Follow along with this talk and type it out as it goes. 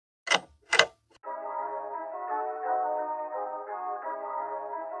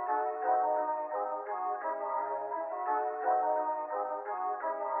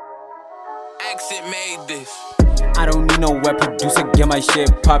Exit made this. I don't need no web producer, get my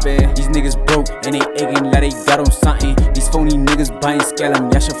shit poppin'. These niggas broke and they aching like they got on something. These phony niggas buying scallum,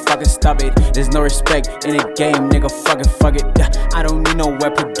 y'all should fucking stop it. There's no respect in the game, nigga, fuck it. Yeah, I don't need no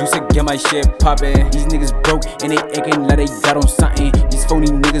web producer, get my shit poppin'. These niggas broke and they aching like they got on something. These phony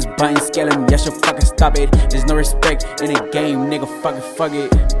niggas buying scallum, y'all should fucking stop it. There's no respect in the game, nigga, fuck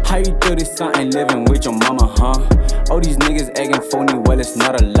it. How you do this something living with your mama, huh? Oh, these niggas acting phony, well, it's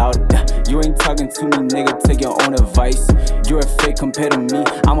not allowed. You ain't talking to me, nigga, take your own advice. You're a fake compared to me,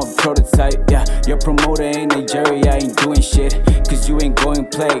 I'm a prototype, yeah. Your promoter ain't Nigeria, I ain't doing shit. Cause you ain't going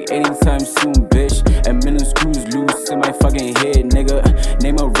play anytime soon, bitch. A million screws loose in my fucking head, nigga.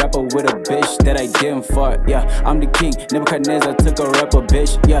 Name a rapper with a bitch that I didn't fuck, yeah. I'm the king, Nebuchadnezzar took a rapper,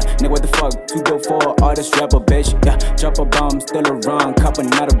 bitch, yeah. Nigga, what the fuck, too go for an artist rapper, bitch, yeah. Drop a bomb, still around, copper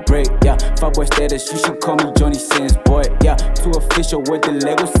not a break, yeah. Fuckboy status, you should call me Johnny Sins, boy, yeah. Too official with the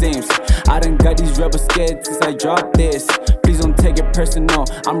Lego Sims. I done got these rappers scared since I dropped this. Please don't take it personal,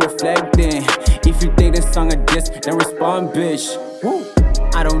 I'm reflecting. If you think this song a diss, then respond, bitch. Woo.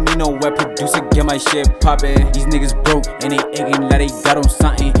 I don't need no web producer, get my shit poppin'. These niggas broke and they aching like they got on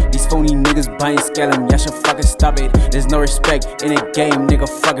something. These phony niggas buying scallum, y'all should fucking stop it. There's no respect in the game, nigga,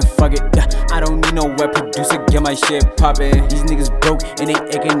 fuck it. Yeah, I don't need no web producer, get my shit poppin'. These niggas broke and they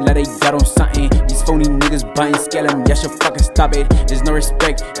aching like they got on something. These phony niggas buying scallum, y'all should fucking stop it. There's no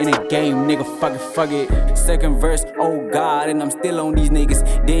respect in the game, nigga, fuck it. Second verse, oh God, and I'm still on these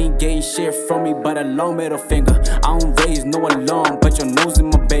niggas. They ain't getting shit from me but a long middle finger. I don't raise no alarm, but your nose in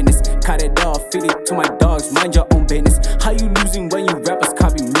my business. Cut it off, feed it to my dogs, mind your own business. How you losing when you rappers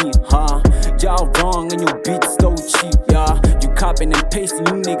copy me, huh? Y'all wrong and your beats so cheap, yeah. You copying and pasting,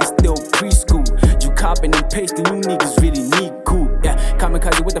 you niggas still preschool. You copying and pasting, you niggas really need cool, yeah.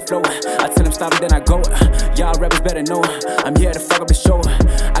 Kamikaze with the flow, I tell them stop it then I go. Y'all rappers better know, I'm here to fuck up the show.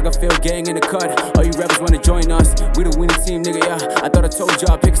 I can feel gang in the cut, all you rappers wanna join us. We the winning team, nigga, yeah. I thought I told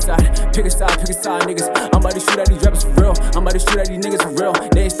y'all, pick a side, niggas. I'm about to shoot at these rappers for real. I'm about to shoot at these niggas for real.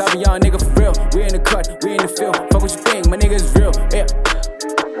 They ain't stopping y'all, nigga, for real. We in the cut, we in the field. Fuck what you think, my nigga is real, yeah.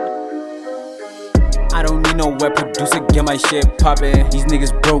 I don't need no web producer, get my shit poppin'. These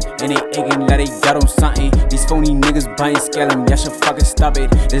niggas broke and they aching like they got on something. These phony niggas buying scallum, y'all should fucking stop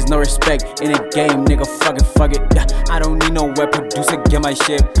it. There's no respect in the game, nigga, fuck it. Yeah, I don't need no web producer, get my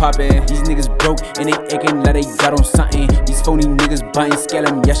shit poppin'. These niggas broke and they aching like they got on something. These phony niggas buying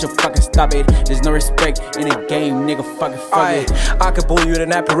scallum, y'all should fucking stop it. There's no respect in the game, nigga, fuck it. I could pull you in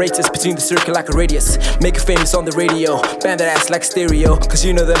an apparatus between the circle like a radius. Make it famous on the radio, band that ass like stereo. Cause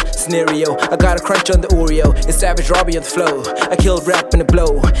you know the scenario, I got a crunch on the Oreo, it's savage Robbie on the flow. I killed rap in a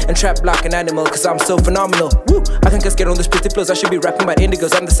blow, and trap like an animal, cause I'm so phenomenal. Woo! I can just get on those pretty flows, I should be rapping about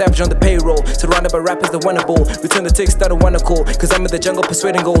indigos. I'm the savage on the payroll, surrounded by rappers that wanna bowl. Return the ticks that don't wanna call, cause I'm in the jungle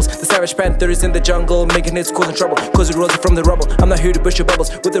persuading goals. The savage panther is in the jungle, making hits, causing trouble, causing roses from the rubble. I'm not here to burst your bubbles,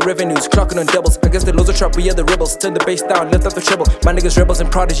 with the revenues, clocking on doubles. I guess the loads of trouble, we are the rebels. Turn the bass down, lift up the treble. My niggas rebels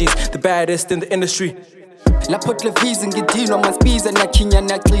and prodigies, the baddest in the industry. Lapho televizi ngidinwa manspiza nakhinya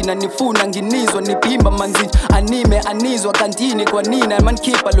naqina nifuna nginizwa nibhimba manzi anime anizwa kantini kwanina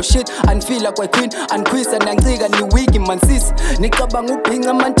mankhipha lo shit anfila kwa queen ankhwisa nancika ni wiki mansisi nicabanga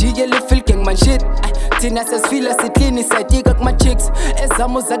ubhinga mandike le feel gang man shit thina sesifila siklini siyatika kuma chicks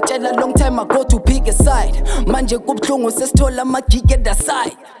ezamo zatshela long time ago to pick a side manje kubhlungu sesithola amagig at the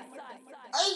side.